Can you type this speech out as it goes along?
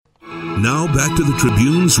Now back to the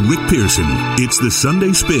Tribune's Rick Pearson. It's the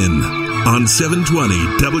Sunday Spin on 720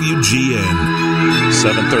 WGN.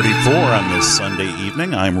 7:34 on this Sunday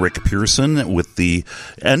evening. I'm Rick Pearson with the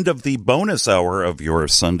end of the bonus hour of your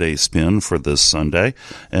Sunday Spin for this Sunday.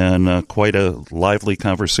 And quite a lively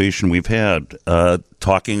conversation we've had,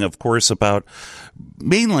 talking, of course, about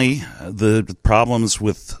mainly the problems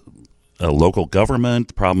with local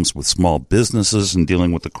government, problems with small businesses, and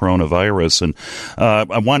dealing with the coronavirus. And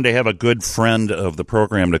I wanted to have a good friend of the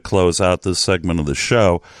program to close out this segment of the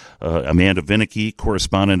show. Amanda Vinicky,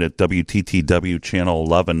 correspondent at WTTW Channel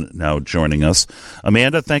 11, now joining us.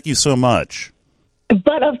 Amanda, thank you so much.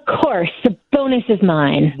 But of course, the bonus is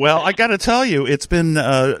mine. Well, I got to tell you, it's been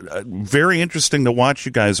very interesting to watch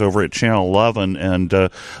you guys over at Channel 11,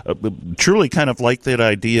 and truly kind of like that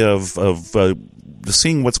idea of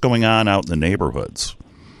seeing what's going on out in the neighborhoods.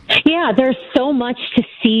 Yeah, there's so much to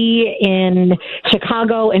see in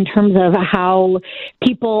Chicago in terms of how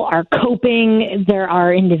people are coping. There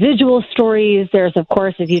are individual stories. There's, of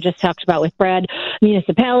course, as you just talked about with Brad,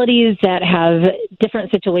 municipalities that have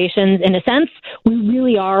different situations. In a sense, we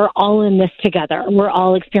really are all in this together. We're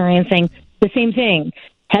all experiencing the same thing.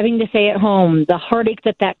 Having to stay at home, the heartache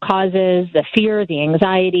that causes, the fear, the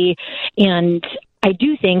anxiety, and I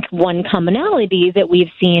do think one commonality that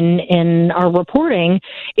we've seen in our reporting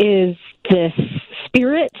is this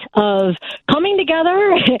spirit of coming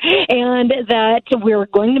together and that we're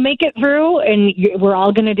going to make it through and we're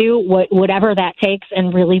all going to do whatever that takes.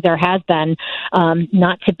 And really there has been,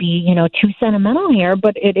 not to be, too sentimental here,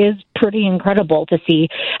 but it is pretty incredible to see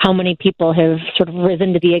how many people have sort of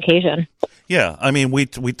risen to the occasion. Yeah, I mean, we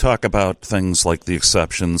talk about things like the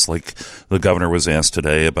exceptions, like the governor was asked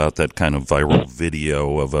today about that kind of viral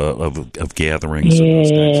video of gatherings and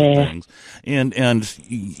those kinds of things, and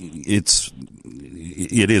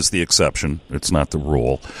it is the exception. It's not the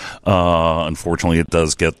rule. Unfortunately, it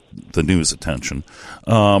does get the news attention,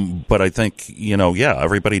 but I think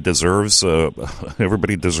everybody deserves a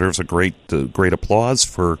great applause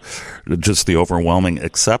for just the overwhelming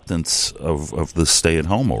acceptance of the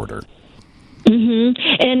stay-at-home order. Mm-hmm.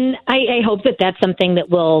 And I hope that that's something that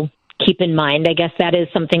we'll keep in mind. I guess that is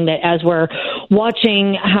something that as we're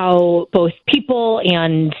watching how both people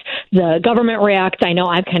and the government react, I know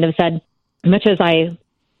I've kind of said, much as I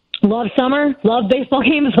love summer, love baseball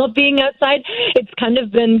games, love being outside, it's kind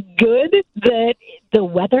of been good that the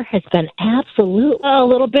weather has been absolute a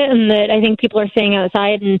little bit, and that I think people are staying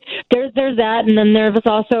outside, and there's that, and then there's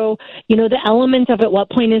also, the element of at what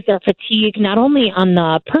point is there fatigue, not only on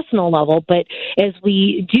the personal level, but as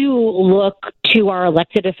we do look to our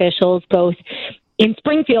elected officials, both in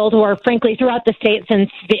Springfield, or frankly throughout the state, since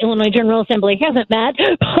the Illinois General Assembly hasn't met,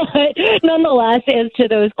 but nonetheless, as to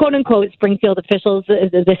those quote-unquote Springfield officials,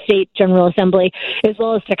 the state General Assembly, as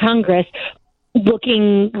well as to Congress,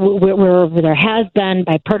 looking where there has been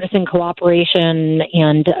bipartisan cooperation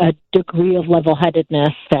and a degree of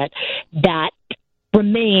level-headedness that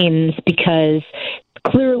remains, because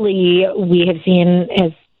clearly we have seen,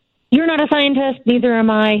 as you're not a scientist, neither am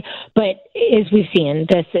I, but as we've seen,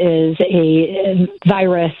 this is a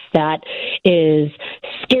virus that is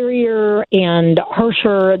scarier and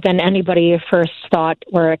harsher than anybody first thought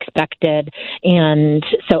or expected. And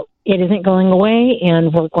so it isn't going away,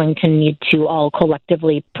 and we're going to need to all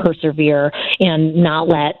collectively persevere and not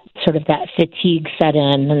let sort of that fatigue set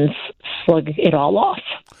in and slug it all off.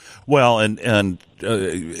 Well, and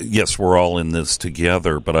yes, we're all in this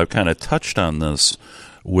together, but I've kind of touched on this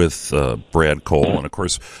with Brad Cole, and of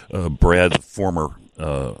course, Brad, former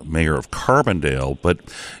mayor of Carbondale. But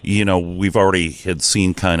we've already had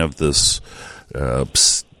seen kind of this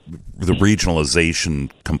the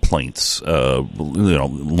regionalization complaints,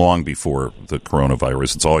 long before the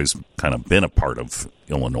coronavirus. It's always kind of been a part of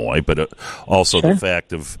Illinois, but also the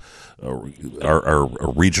fact of our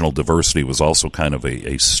regional diversity was also kind of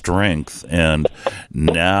a strength. And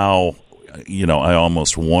now, I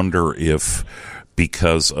almost wonder if,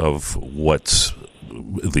 because of what's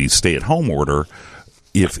the stay-at-home order,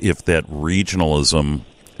 if that regionalism,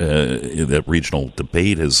 that regional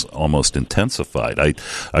debate has almost intensified.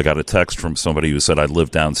 I got a text from somebody who said, I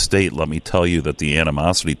live downstate. Let me tell you that the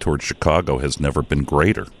animosity towards Chicago has never been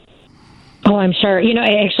greater. Oh, I'm sure.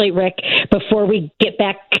 Actually, Rick, before we get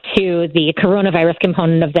back to the coronavirus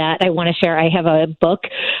component of that, I want to share I have a book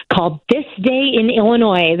called This Day in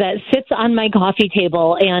Illinois that sits on my coffee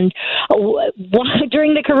table. And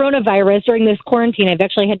during the coronavirus, during this quarantine, I've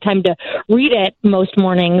actually had time to read it most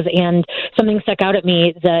mornings. And something stuck out at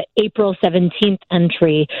me. The April 17th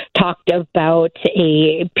entry talked about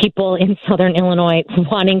people in southern Illinois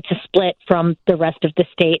wanting to split from the rest of the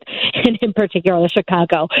state, and in particular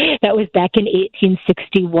Chicago. That was back in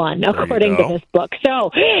 1861, according to this book.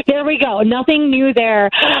 So there we go. Nothing new there.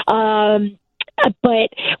 But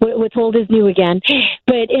what's old is new again.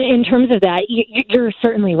 But in terms of that, you're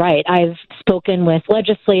certainly right. I've spoken with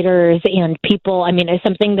legislators and people. I mean, it's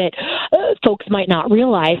something that folks might not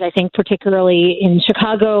realize. I think particularly in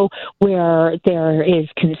Chicago, where there is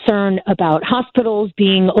concern about hospitals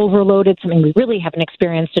being overloaded, something we really haven't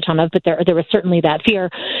experienced a ton of, but there was certainly that fear,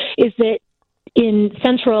 is that in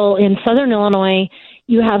southern Illinois,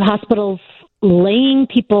 you have hospitals laying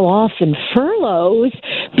people off in furloughs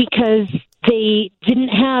because they didn't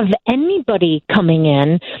have anybody coming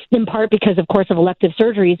in part because, of course, of elective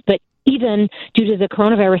surgeries, but even due to the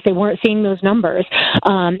coronavirus, they weren't seeing those numbers.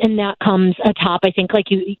 And that comes atop, I think, like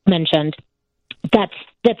you mentioned,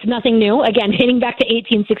 that's nothing new. Again, hitting back to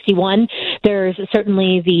 1861, there's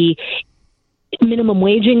certainly the minimum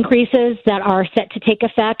wage increases that are set to take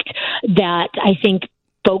effect that I think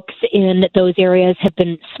folks in those areas have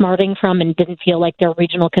been smarting from and didn't feel like their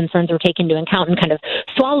regional concerns were taken into account and kind of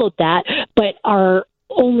swallowed that, but are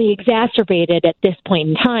only exacerbated at this point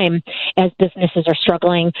in time as businesses are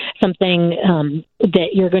struggling, something that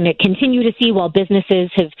you're going to continue to see while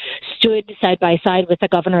businesses have stood side by side with the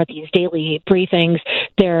governor at these daily briefings.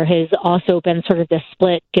 There has also been sort of this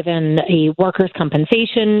split given a workers'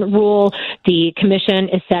 compensation rule. The commission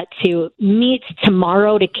is set to meet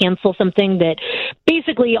tomorrow to cancel something that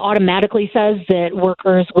basically automatically says that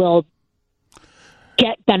workers will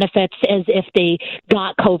get benefits as if they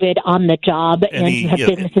got COVID on the job, and you have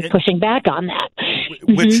businesses pushing back on that.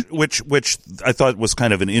 Which I thought was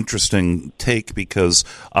kind of an interesting take, because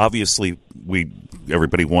obviously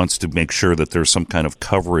everybody wants to make sure that there's some kind of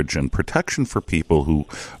coverage and protection for people who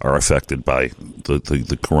are affected by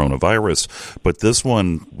the coronavirus. But this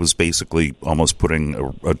one was basically almost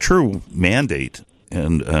putting a true mandate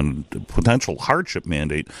and potential hardship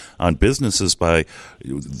mandate on businesses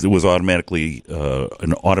there was automatically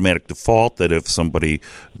an automatic default that if somebody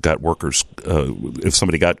got if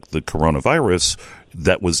somebody got the coronavirus,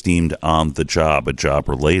 that was deemed on the job, a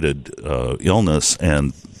job-related illness,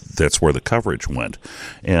 and that's where the coverage went.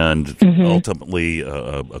 And ultimately,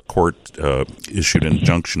 a court issued an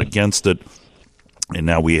injunction against it, and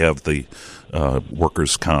now we have the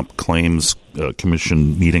Workers' Comp Claims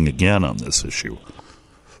Commission meeting again on this issue.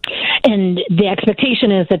 And the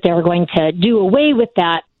expectation is that they're going to do away with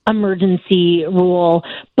that emergency rule,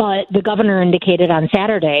 but the governor indicated on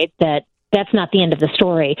Saturday that that's not the end of the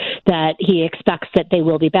story, that he expects that they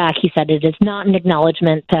will be back. He said it is not an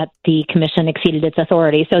acknowledgement that the commission exceeded its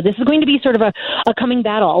authority. So this is going to be sort of a coming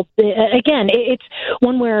battle. Again, it's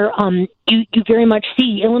one where you very much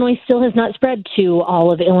see Illinois still has not spread to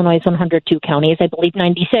all of Illinois' 102 counties, I believe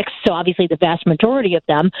 96, so obviously the vast majority of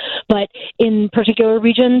them. But in particular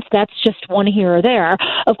regions, that's just one here or there.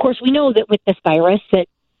 Of course, we know that with this virus that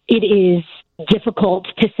it is difficult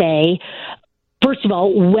to say, first of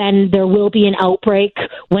all, when there will be an outbreak,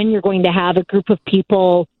 when you're going to have a group of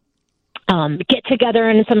people get together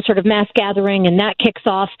in some sort of mass gathering, and that kicks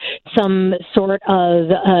off some sort of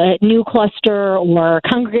new cluster, or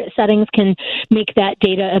congregate settings can make that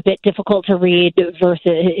data a bit difficult to read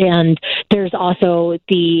and there's also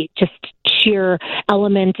the just sheer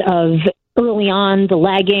element of early on, the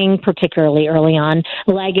lagging, particularly early on,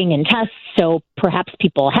 lagging in tests. So perhaps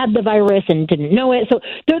people had the virus and didn't know it. So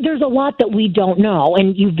there's a lot that we don't know.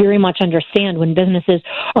 And you very much understand when businesses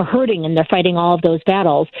are hurting and they're fighting all of those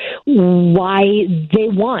battles, why they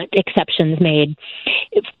want exceptions made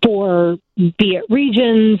for, be it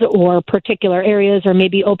regions or particular areas, or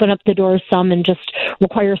maybe open up the doors some and just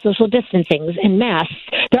require social distancing and masks.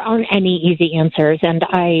 There aren't any easy answers. And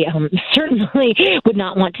I certainly would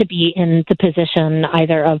not want to be in the position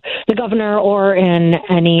either of the governor or in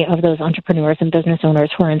any of those entrepreneurs and business owners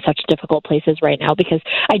who are in such difficult places right now, because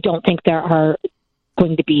I don't think there are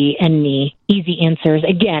going to be any easy answers.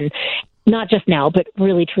 Again, not just now, but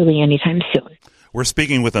really, truly anytime soon. We're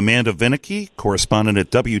speaking with Amanda Vinicky, correspondent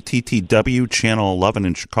at WTTW Channel 11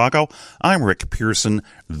 in Chicago. I'm Rick Pearson.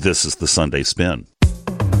 This is the Sunday Spin.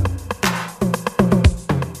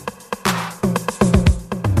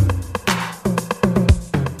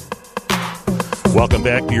 Welcome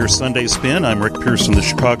back to your Sunday Spin. I'm Rick Pearson, the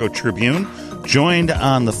Chicago Tribune. Joined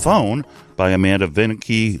on the phone by Amanda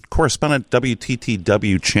Vinicky, correspondent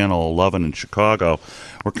WTTW Channel 11 in Chicago.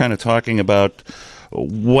 We're kind of talking about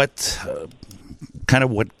what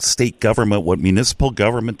state government, what municipal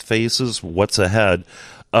government faces, what's ahead.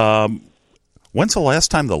 When's the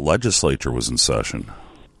last time the legislature was in session?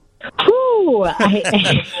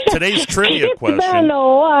 Today's trivia question. It's been a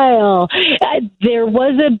while. There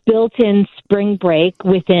was a built-in spring break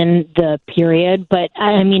within the period, but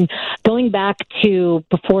I mean, going back to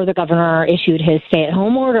before the governor issued his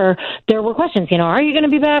stay-at-home order, there were questions. Are you going to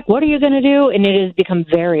be back? What are you going to do? And it has become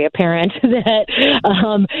very apparent that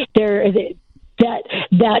there is.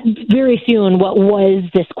 That very soon, what was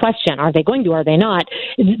this question? Are they going to? Are they not?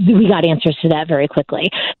 We got answers to that very quickly.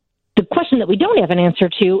 The question that we don't have an answer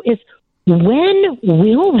to is, when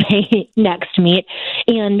will they next meet,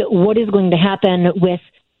 and what is going to happen with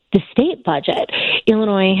the state budget?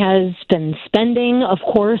 Illinois has been spending, of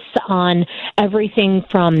course, on everything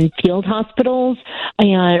from field hospitals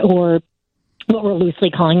or what we're loosely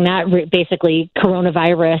calling that, basically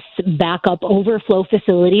coronavirus backup overflow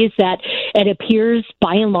facilities that it appears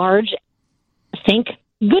by and large, thank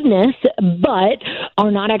goodness, but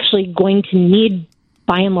are not actually going to need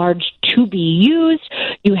by and large to be used.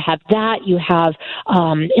 You have that. You have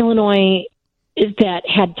Illinois that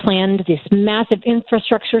had planned this massive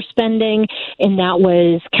infrastructure spending, and that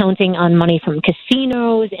was counting on money from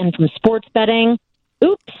casinos and from sports betting.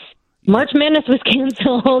 Oops. March Madness was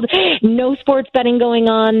canceled. No sports betting going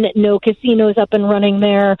on. No casinos up and running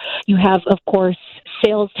there. You have, of course,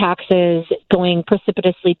 sales taxes going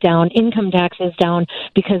precipitously down, income taxes down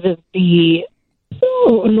because of the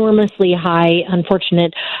enormously high,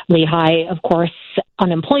 unfortunately high, of course,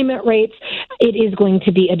 unemployment rates. It is going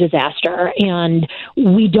to be a disaster, and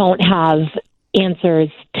we don't have answers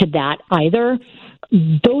to that either.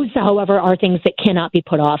 Those, however, are things that cannot be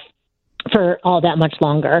put off for all that much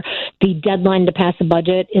longer. The deadline to pass a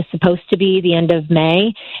budget is supposed to be the end of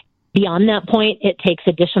May. Beyond that point, it takes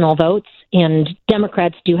additional votes, and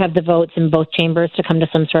Democrats do have the votes in both chambers to come to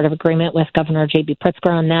some sort of agreement with Governor J.B.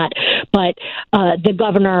 Pritzker on that. But the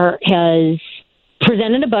governor has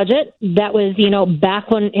presented a budget that was,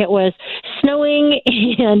 back when it was snowing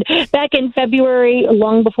and back in February,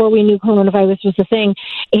 long before we knew coronavirus was a thing.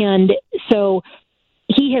 And so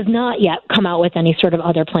he has not yet come out with any sort of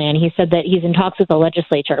other plan. He said that he's in talks with the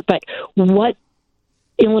legislature, but what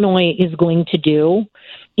Illinois is going to do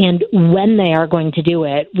and when they are going to do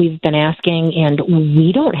it, we've been asking, and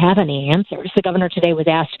we don't have any answers. The governor today was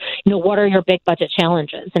asked, what are your big budget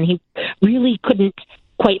challenges? And he really couldn't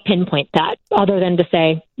quite pinpoint that other than to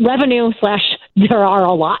say revenue / there are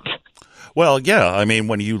a lot. Well, yeah. I mean,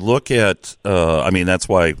 when you look at, that's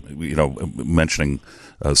why, mentioning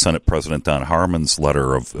Senate President Don Harmon's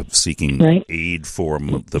letter of seeking aid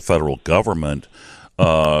from the federal government,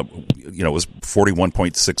 it was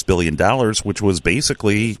 $41.6 billion, which was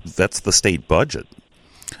basically, that's the state budget.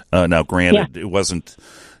 Now, granted, it wasn't,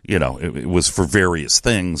 it was for various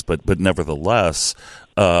things, but nevertheless,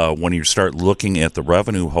 when you start looking at the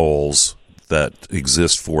revenue holes that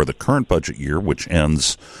exist for the current budget year, which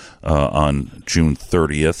ends on June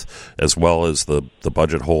 30th, as well as the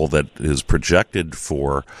budget hole that is projected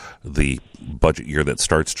for the budget year that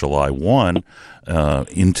starts July 1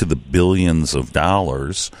 into the billions of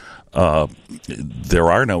dollars.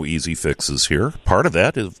 There are no easy fixes here. Part of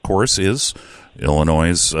that, of course, is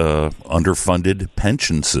Illinois' underfunded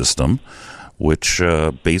pension system, which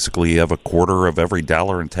basically you have a quarter of every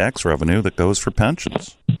dollar in tax revenue that goes for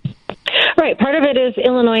pensions. Right. Part of it is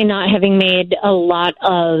Illinois not having made a lot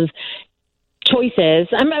of choices.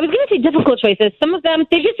 I was going to say difficult choices. Some of them,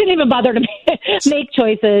 they just didn't even bother to make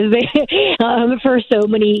choices for so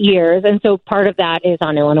many years. And so part of that is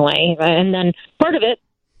on Illinois. And then part of it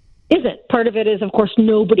isn't. Part of it is, of course,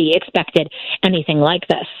 nobody expected anything like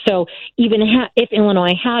this. So even if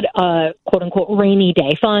Illinois had a quote-unquote rainy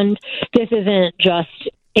day fund, this isn't just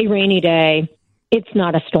a rainy day. It's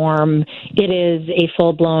not a storm. It is a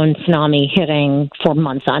full-blown tsunami hitting for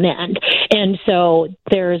months on end. And so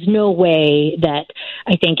there's no way that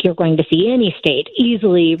I think you're going to see any state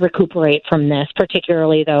easily recuperate from this,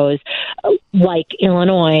 particularly those like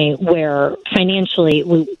Illinois, where financially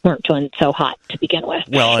we weren't doing so hot to begin with.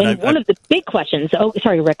 Well, and one of the big questions – oh,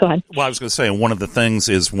 sorry, Rick, go ahead. Well, I was going to say, one of the things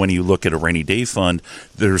is when you look at a rainy day fund,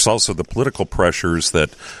 there's also the political pressures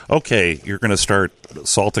that, okay, you're going to start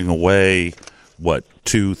salting away – $2,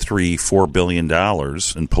 $3, $4 billion,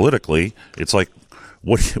 and politically, it's like,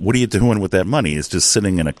 what are you doing with that money? It's just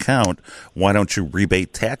sitting in an account. Why don't you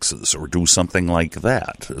rebate taxes or do something like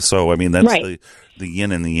that? So, I mean, that's the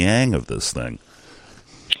yin and the yang of this thing.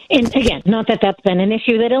 And again, not that that's been an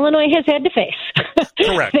issue that Illinois has had to face.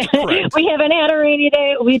 Correct. We haven't had a rainy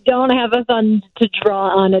day. We don't have a fund to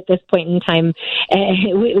draw on at this point in time.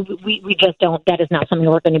 We just don't. That is not something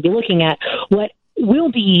we're going to be looking at. What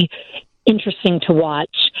will be interesting to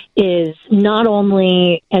watch is not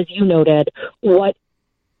only, as you noted, what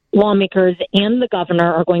lawmakers and the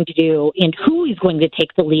governor are going to do and who is going to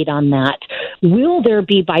take the lead on that. Will there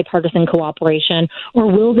be bipartisan cooperation,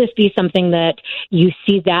 or will this be something that you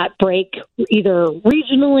see that break either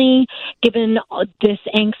regionally, given this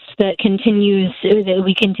angst that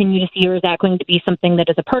we continue to see, or is that going to be something that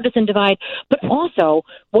is a partisan divide? But also,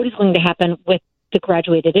 what is going to happen with the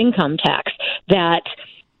graduated income tax that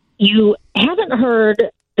you haven't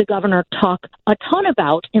heard the governor talk a ton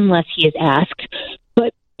about unless he is asked,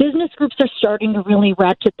 but business groups are starting to really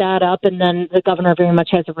ratchet that up, and then the governor very much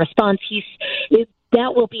has a response.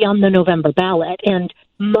 That will be on the November ballot, and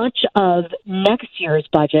much of next year's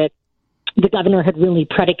budget, the governor had really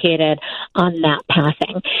predicated on that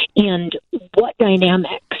passing. And what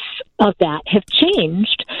dynamics of that have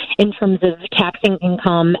changed in terms of taxing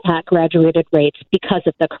income at graduated rates because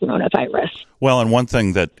of the coronavirus? Well, and one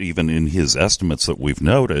thing that even in his estimates that we've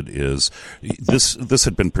noted is this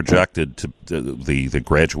had been projected to the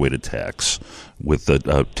graduated tax with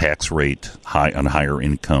the tax rate high on higher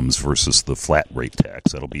incomes versus the flat rate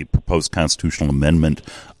tax. That'll be a proposed constitutional amendment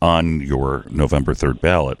on your November 3rd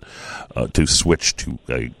ballot to switch to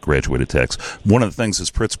a graduated tax. One of the things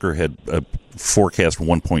is Pritzker had forecast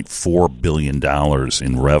 $1.4 billion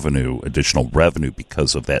in revenue, additional revenue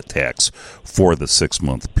because of that tax for the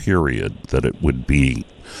 6-month period that it would be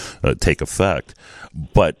take effect.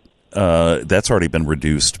 But that's already been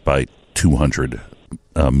reduced by $200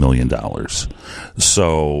 million.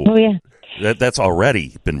 So that's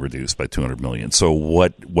already been reduced by $200 million. So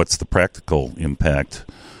what's the practical impact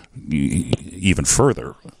even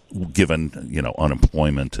further, given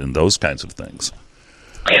unemployment and those kinds of things?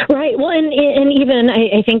 Right. Well, and even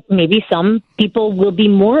I think maybe some people will be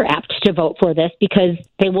more apt to vote for this because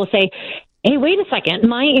they will say, hey, wait a second,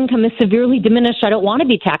 my income is severely diminished. I don't want to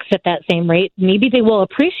be taxed at that same rate. Maybe they will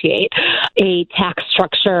appreciate a tax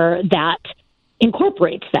structure that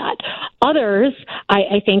incorporates that. Others,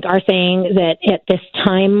 I think, are saying that at this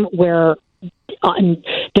time where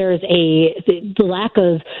there's the lack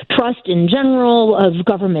of trust in general of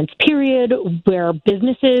governments, period, where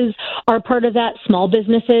businesses are part of that, small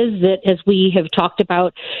businesses that, as we have talked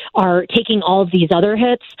about, are taking all of these other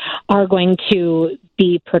hits, are going to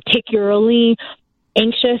be particularly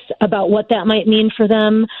anxious about what that might mean for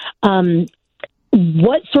them.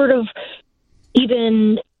 What sort of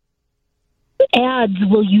even ads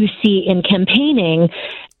will you see in campaigning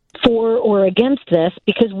for or against this,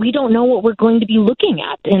 because we don't know what we're going to be looking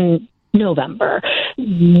at in November.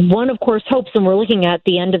 One, of course, hopes, and we're looking at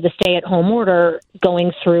the end of the stay-at-home order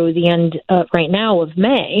going through the end right now of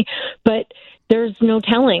May, but there's no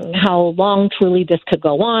telling how long truly this could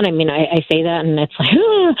go on. I mean, I say that, and it's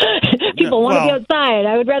like, people want to be outside.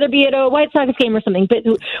 I would rather be at a White Sox game or something. But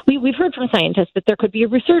we've heard from scientists that there could be a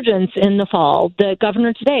resurgence in the fall. The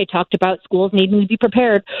governor today talked about schools needing to be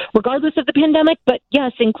prepared, regardless of the pandemic, but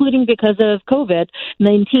yes, including because of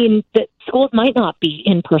COVID-19, that schools might not be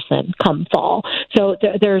in person come fall. So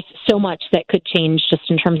there's so much that could change just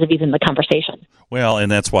in terms of even the conversation. Well,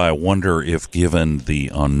 and that's why I wonder if, given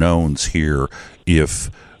the unknowns here,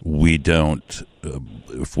 if we don't,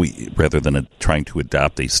 rather than trying to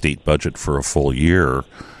adopt a state budget for a full year,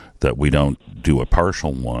 that we don't do a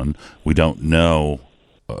partial one. We don't know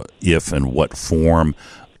if and what form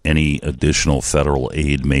any additional federal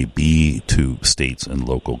aid may be to states and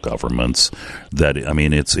local governments. That, I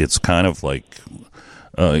mean, it's kind of like,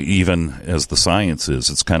 even as the science is,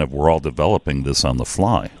 it's kind of, we're all developing this on the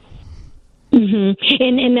fly. Mm-hmm.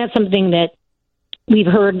 And that's something that we've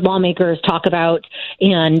heard lawmakers talk about.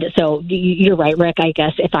 And so you're right, Rick. I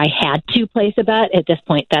guess if I had to place a bet at this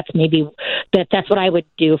point, that's what I would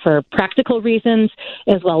do for practical reasons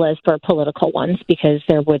as well as for political ones, because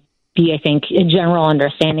there would be, I think, a general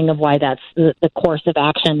understanding of why that's the course of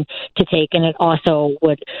action to take. And it also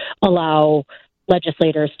would allow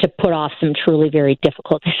legislators to put off some truly very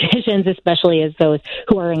difficult decisions, especially as those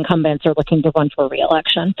who are incumbents are looking to run for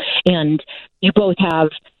re-election. And you both have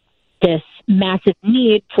this massive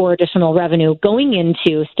need for additional revenue going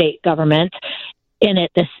into state government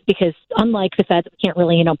because unlike the Fed, we can't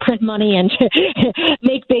really, print money and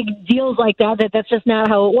make big deals like that. That's just not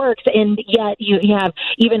how it works. And yet you have,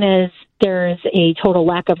 even as there's a total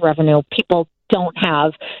lack of revenue, people don't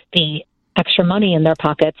have the extra money in their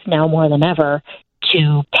pockets now more than ever.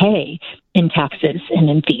 to pay in taxes and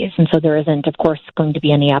in fees. And so there isn't, of course, going to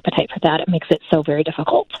be any appetite for that. It makes it so very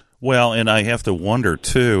difficult. Well, and I have to wonder,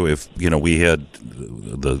 too, if, we had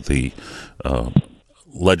the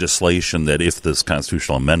legislation that if this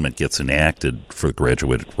constitutional amendment gets enacted for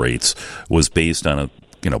graduated rates was based on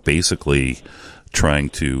basically trying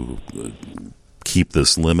to keep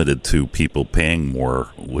this limited to people paying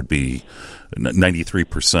more, would be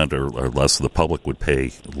 93% or less of the public would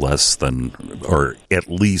pay less than, or at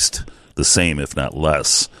least the same, if not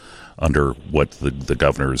less, under what the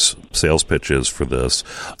governor's sales pitch is for this.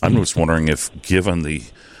 I'm just wondering if, given the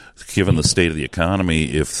state of the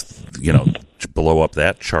economy, if blow up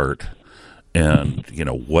that chart, and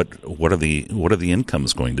what are the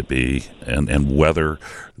incomes going to be, and whether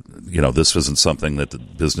this isn't something that the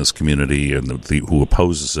business community and who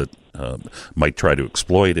opposes it might try to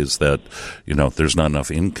exploit, is that there's not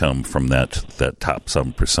enough income from that top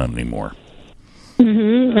 7% anymore.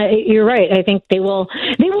 Mm-hmm. You're right. I think they will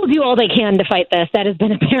do all they can to fight this. That has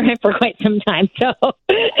been apparent for quite some time. So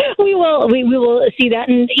we will see that,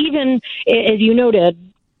 and even as you noted,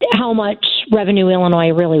 how much revenue Illinois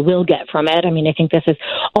really will get from it. I mean, I think this is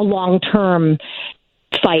a long-term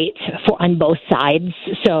fight on both sides.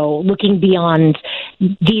 So looking beyond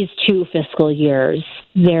these 2 fiscal years,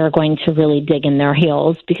 they're going to really dig in their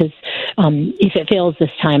heels, because if it fails this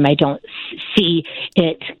time, I don't see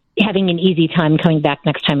it having an easy time coming back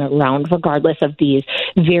next time around, regardless of these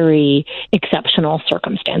very exceptional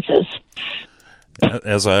circumstances.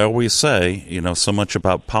 As I always say, so much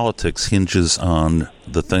about politics hinges on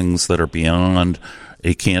the things that are beyond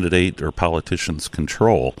a candidate or politician's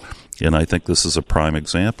control. And I think this is a prime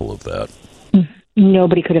example of that.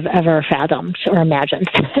 Nobody could have ever fathomed or imagined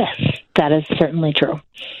this. That is certainly true.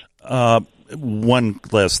 One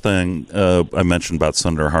last thing I mentioned about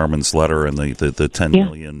Senator Harman's letter and the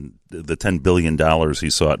 $10 billion he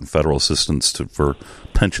sought in federal assistance for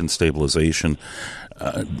pension stabilization.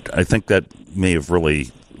 I think that may have really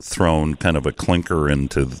thrown kind of a clinker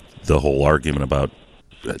into the whole argument about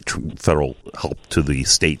federal help to the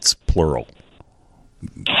states, plural.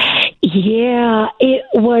 Yeah, it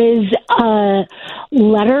was a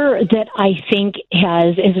letter that I think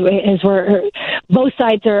is where both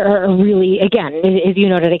sides are really, again, as you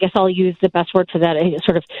noted, I guess I'll use the best word for that,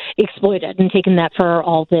 sort of exploited and taken that for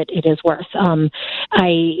all that it is worth.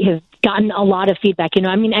 I have gotten a lot of feedback.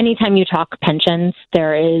 Anytime you talk pensions,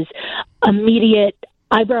 there is immediate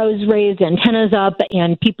eyebrows raised, antennas up,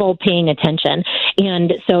 and people paying attention.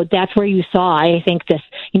 And so that's where you saw, I think, this,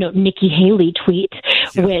 Nikki Haley tweet,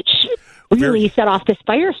 which really set off this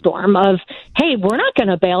firestorm of, hey, we're not going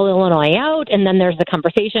to bail Illinois out. And then there's the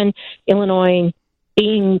conversation, Illinois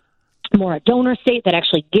being more a donor state that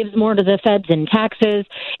actually gives more to the feds in taxes,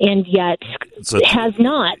 and yet has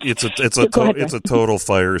not. It's a total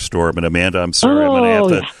firestorm. And Amanda, I'm sorry, I'm going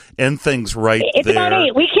to have to end things right it's there. About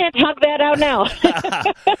 8. We can't talk that out now.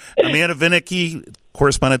 Amanda Vinicky,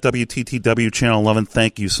 correspondent WTTW Channel 11.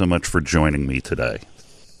 Thank you so much for joining me today.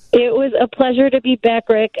 It was a pleasure to be back,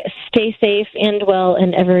 Rick. Stay safe and well,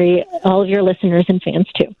 and all of your listeners and fans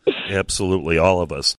too. Absolutely, all of us.